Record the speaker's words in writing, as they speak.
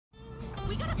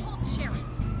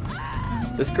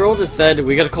This girl just said,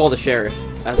 we gotta call the sheriff,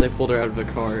 as I pulled her out of the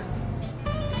car.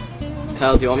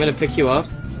 Kyle, do you want me to pick you up?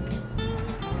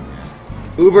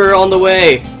 Uber on the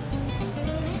way!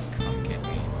 Come get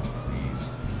me,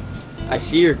 please. I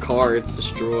see your car, it's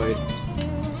destroyed.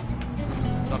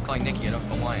 I'm not calling Nikki, I don't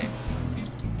know why.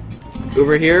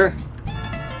 Uber here?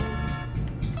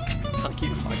 I'll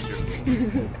keep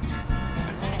fucking.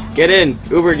 Get in!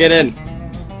 Uber, get in!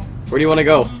 Where do you want to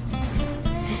go?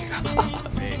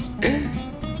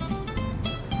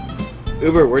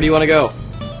 Uber, where do you want to go?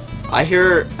 I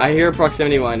hear a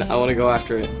proximity mine. I want to go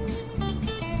after it.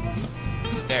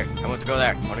 There, I want to go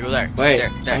there. I want to go there. Wait,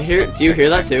 there. I hear. Do you hear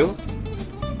that too?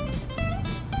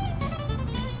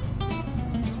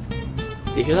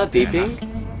 Do you hear that beeping?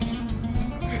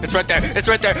 It's right there. It's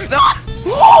right there. No!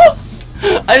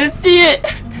 I didn't see it.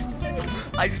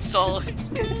 I saw it.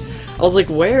 I was like,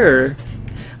 where?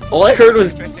 All I heard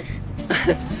was. It's right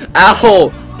there.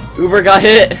 Ow! Uber got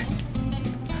hit.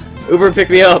 Uber, pick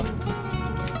me up.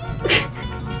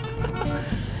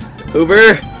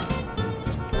 Uber.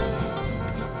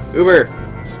 Uber.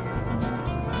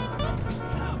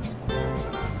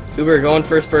 Uber, go in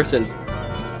first person.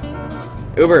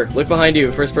 Uber, look behind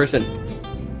you, first person.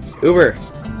 Uber.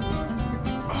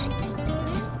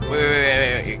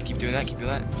 Wait. Keep doing that. Keep doing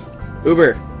that.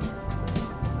 Uber.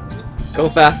 Go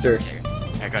faster.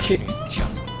 I got you.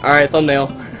 Alright,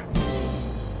 thumbnail.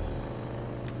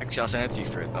 Actually, I'll send it to you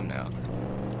for a thumbnail.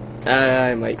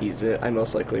 I might use it. I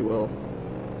most likely will.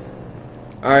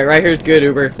 Alright, right here's good,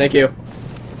 Uber. Thank you.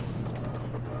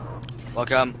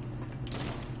 Welcome.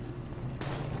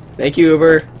 Thank you,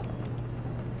 Uber.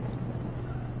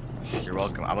 You're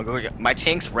welcome. I'm gonna go get my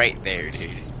tank's right there,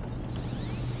 dude.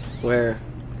 Where?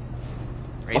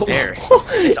 Right there.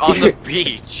 It's on the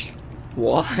beach.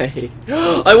 Why?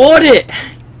 I want it!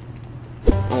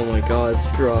 Oh my god,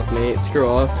 screw off, mate. Screw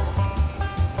off.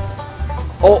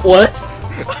 Oh, what?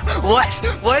 What?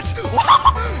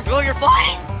 No, you're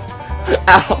flying!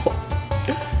 Ow!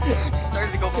 You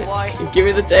started to go fly. Give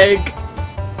me the tank!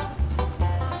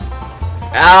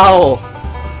 Ow!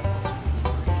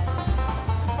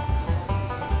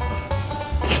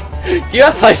 Do you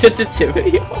have high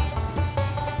sensitivity?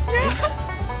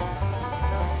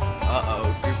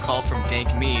 Uh-oh, group call from Dank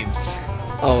Memes.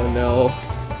 Oh no.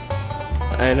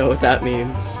 I know what that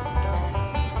means.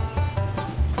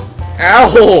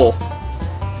 Ow!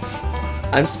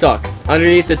 I'm stuck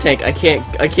underneath the tank. I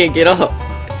can't get up.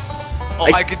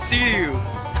 Oh, I can see you.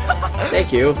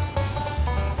 Thank you.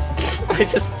 I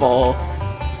just fall.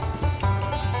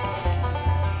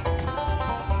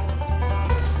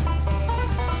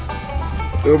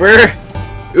 Uber!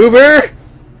 Uber!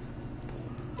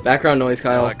 Background noise,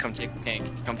 Kyle. Come take the tank.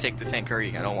 Come take the tank,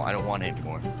 hurry. I don't want it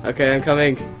anymore. Okay, I'm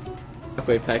coming.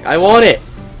 Wait, Peck. I want it!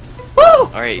 Woo!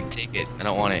 Alright, take it. I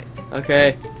don't want it.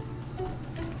 Okay.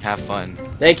 Have fun.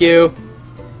 Thank you.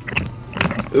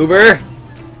 Uber!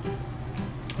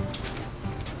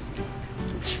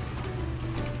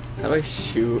 How do I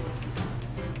shoot?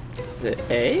 Is it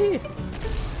A?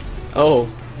 Oh,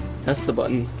 that's the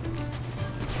button.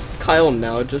 Kyle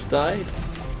now just died.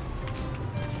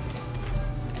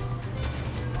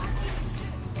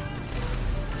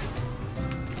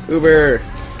 Uber!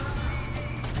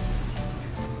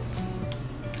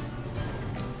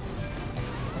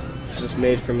 This is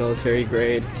made for military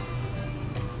grade.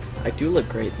 I do look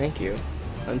great, thank you.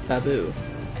 I'm Fabu.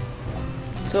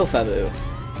 So Fabu.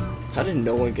 How did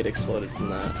no one get exploded from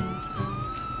that?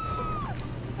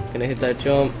 Gonna hit that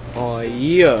jump. Oh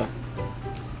yeah.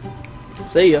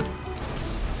 See ya.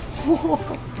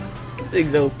 This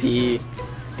thing's OP.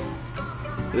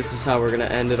 This is how we're gonna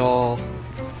end it all.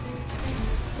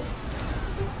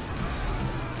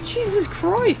 Jesus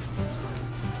Christ!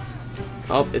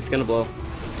 Oh, it's gonna blow.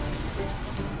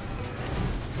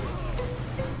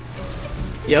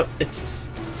 Yep, it's...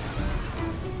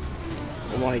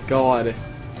 Oh my god.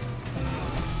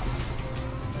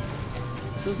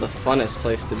 This is the funnest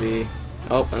place to be.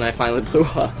 Oh, and I finally blew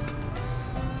up.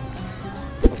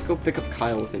 Let's go pick up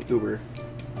Kyle with an Uber.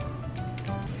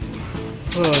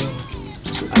 Oh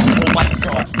my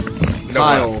god.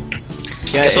 Kyle.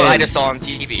 That's what I just saw on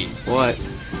TV.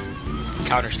 What?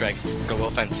 Counter-Strike, go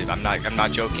offensive. I'm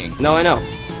not joking. No, I know.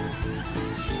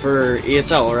 For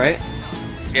ESL, right?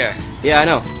 Yeah. Yeah, I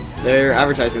know. They're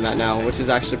advertising that now, which is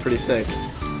actually pretty sick.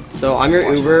 So I'm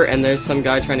your Uber, and there's some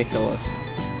guy trying to kill us.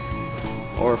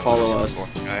 Or follow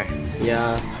us.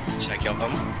 Yeah. Should I kill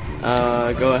him?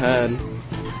 Go ahead.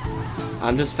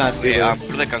 I'm just fast Uber. Yeah, go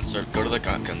to the gun store. Go to the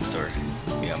gun store.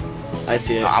 Yeah. I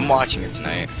see it. I'm watching it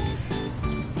tonight.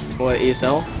 What,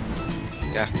 ESL?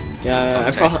 Yeah. Yeah,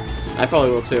 I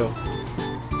probably will too.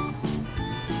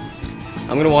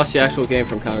 I'm gonna watch the actual game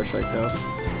from Counter-Strike though.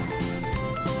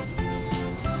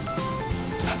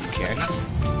 You can?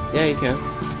 Yeah, you can.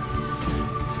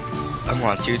 I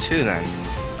want to too then.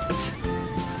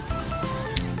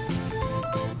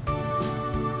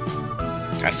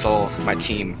 I saw my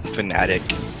team Fnatic.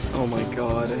 Oh my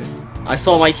god. I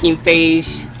saw my team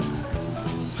face.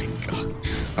 Oh my god.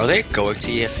 Are they going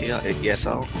to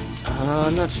ESL?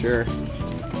 I'm not sure.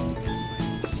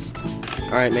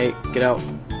 Alright, mate, get out.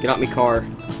 Get out me car.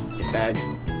 Get bag.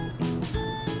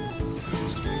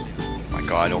 Oh my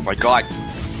god, oh my god!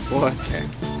 What? Okay.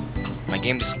 My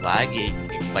game's laggy.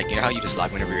 Like, you know how you just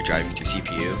lag whenever you're driving to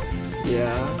CPU?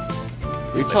 Yeah.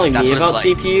 You're telling that's me what it's about like.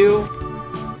 CPU?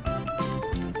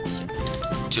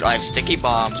 Dude, I have sticky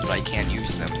bombs, but I can't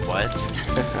use them. What?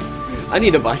 I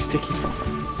need to buy sticky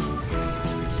bombs.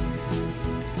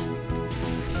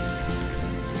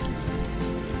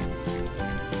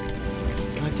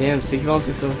 God damn, sticky bombs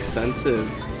are so expensive.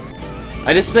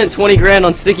 I just spent 20 grand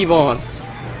on sticky bombs.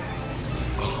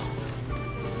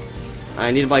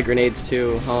 I need to buy grenades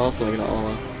too. How else am I gonna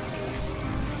all?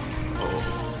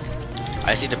 Oh.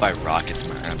 I just need to buy rockets,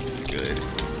 man. I'm good.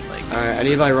 Like, Alright, I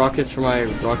need to buy rockets for my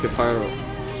rocket fire.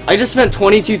 I just spent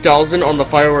 22,000 on the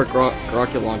firework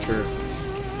rocket launcher.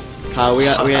 Kyle, we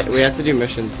had to do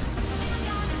missions.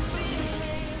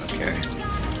 okay.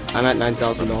 I'm at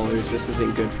 $9,000. This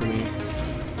isn't good for me.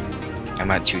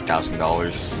 I'm at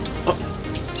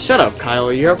 $2,000. Shut up,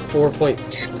 Kyle. You're at 4 point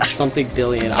something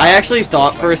billion. I actually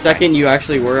thought for a second you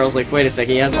actually were. I was like, wait a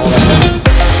second, he has all that.